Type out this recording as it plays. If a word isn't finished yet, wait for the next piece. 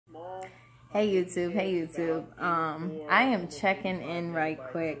Hey YouTube, hey YouTube. I am checking in right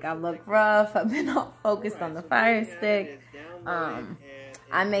quick. I look rough. I've been all focused on the Firestick. I'm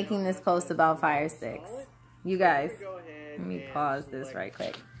making this post about Firesticks. You guys, let me pause this right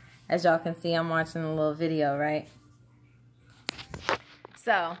quick. As y'all can see, I'm watching a little video, right?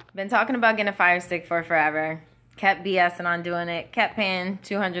 So, been talking about getting a Firestick for forever. Kept BSing on doing it. Kept paying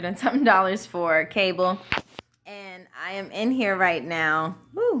 $200 and something for cable. And I am in here right now.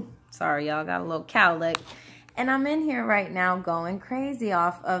 Woo! Sorry, y'all, got a little cowlick. And I'm in here right now going crazy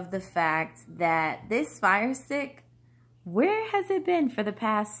off of the fact that this Firestick, where has it been for the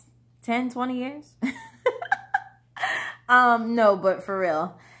past 10, 20 years? No, but for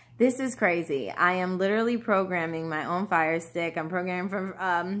real, this is crazy. I am literally programming my own Firestick. I'm programming for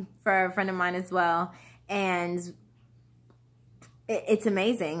a friend of mine as well. And it's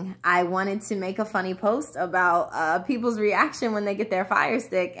amazing. I wanted to make a funny post about people's reaction when they get their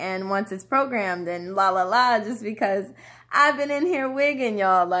Firestick and once it's programmed and la la la, just because I've been in here wigging,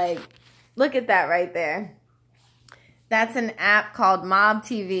 y'all. Like, look at that right there. That's an app called Mob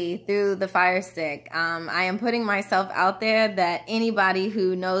TV through the Firestick. I am putting myself out there that anybody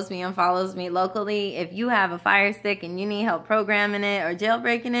who knows me and follows me locally, if you have a Firestick and you need help programming it or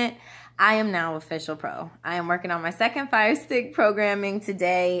jailbreaking it, I am now official pro. I am working on my second Firestick programming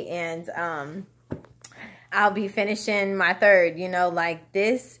today, and I'll be finishing my third. You know, like,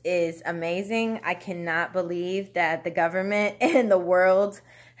 this is amazing. I cannot believe that the government and the world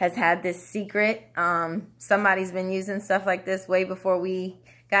has had this secret. Somebody's been using stuff like this way before we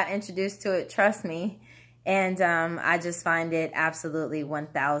got introduced to it, trust me. And I just find it absolutely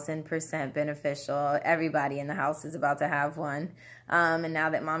 1000% beneficial. Everybody in the house is about to have one. And now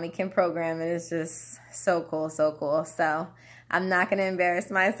that mommy can program it, it's just so cool, so cool. So I'm not going to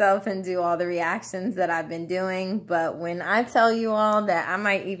embarrass myself and do all the reactions that I've been doing. But when I tell you all that I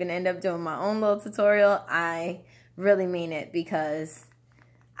might even end up doing my own little tutorial, I really mean it, because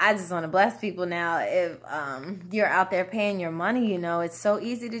I just want to bless people now. If you're out there paying your money, you know, it's so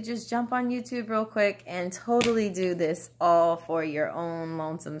easy to just jump on YouTube real quick and totally do this all for your own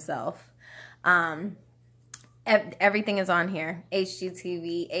lonesome self. Everything is on here.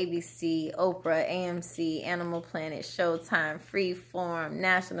 HGTV, ABC, Oprah, AMC, Animal Planet, Showtime, Freeform,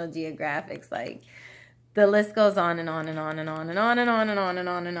 National Geographic. Like, the list goes on and on and on and on and on and on and on and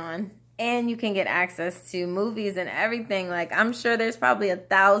on and on. And you can get access to movies and everything. Like, I'm sure there's probably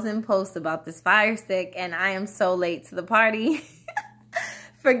 1,000 posts about this Firestick, and I am so late to the party.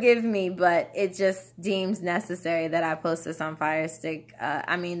 Forgive me, but it just deems necessary that I post this on Firestick.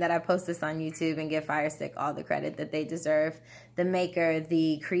 that I post this on YouTube and give Firestick all the credit that they deserve. The maker,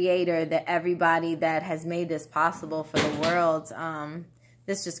 the creator, everybody that has made this possible for the world.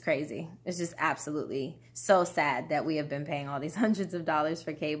 It's just crazy. It's just absolutely so sad that we have been paying all these hundreds of dollars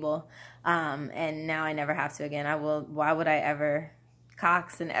for cable. And now I never have to again. Why would I ever?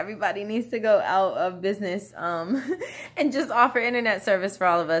 Cox and everybody needs to go out of business and just offer internet service for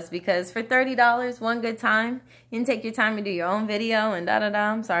all of us, because for $30 one good time, you can take your time and do your own video and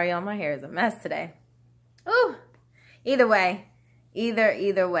da-da-da. I'm sorry, y'all, my hair is a mess today. Ooh. Either way,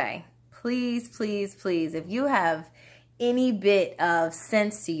 either way, please, please, please, if you have any bit of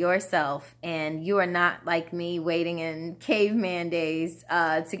sense to yourself and you are not like me waiting in caveman days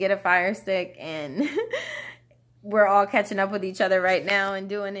to get a Firestick, and we're all catching up with each other right now and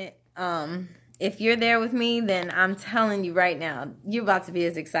doing it. If you're there with me, then I'm telling you right now, you're about to be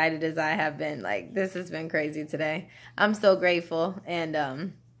as excited as I have been. Like, this has been crazy today. I'm so grateful,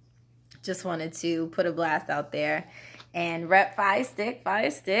 and just wanted to put a blast out there and rep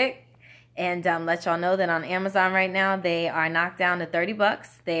Firestick. And let y'all know that on Amazon right now, they are knocked down to 30 bucks.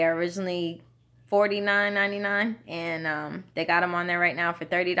 They are originally $49.99, and they got them on there right now for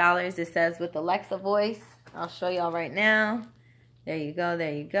 $30. It says with Alexa voice. I'll show y'all right now. There you go,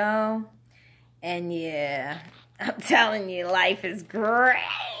 there you go. And yeah, I'm telling you, life is great.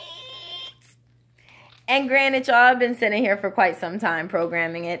 And granted, y'all, I've been sitting here for quite some time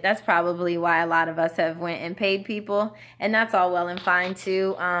programming it. That's probably why a lot of us have went and paid people. And that's all well and fine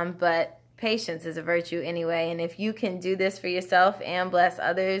too. But patience is a virtue anyway. And if you can do this for yourself and bless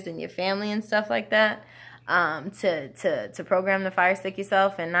others and your family and stuff like that, to program the Firestick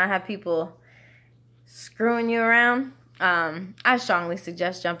yourself and not have people screwing you around, I strongly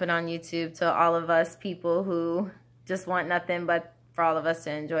suggest jumping on YouTube to all of us people who just want nothing but for all of us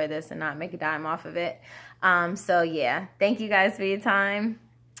to enjoy this and not make a dime off of it. So yeah, thank you guys for your time.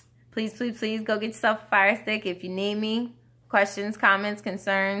 Please, please, please go get yourself a Firestick. If you need me, questions, comments,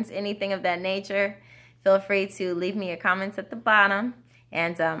 concerns, anything of that nature, feel free to leave me your comments at the bottom,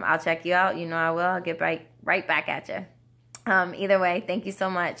 and I'll check you out. You know I will. I'll get right back at you. Either way, thank you so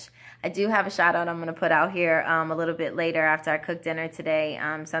much. I do have a shout out I'm going to put out here a little bit later after I cook dinner today.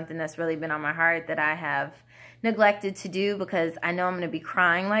 Something that's really been on my heart that I have neglected to do because I know I'm going to be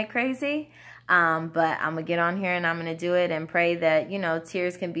crying like crazy. But I'm going to get on here and I'm going to do it and pray that, you know,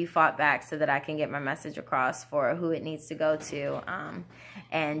 tears can be fought back so that I can get my message across for who it needs to go to.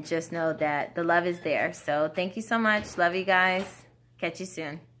 And just know that the love is there. So thank you so much. Love you guys. Catch you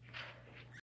soon.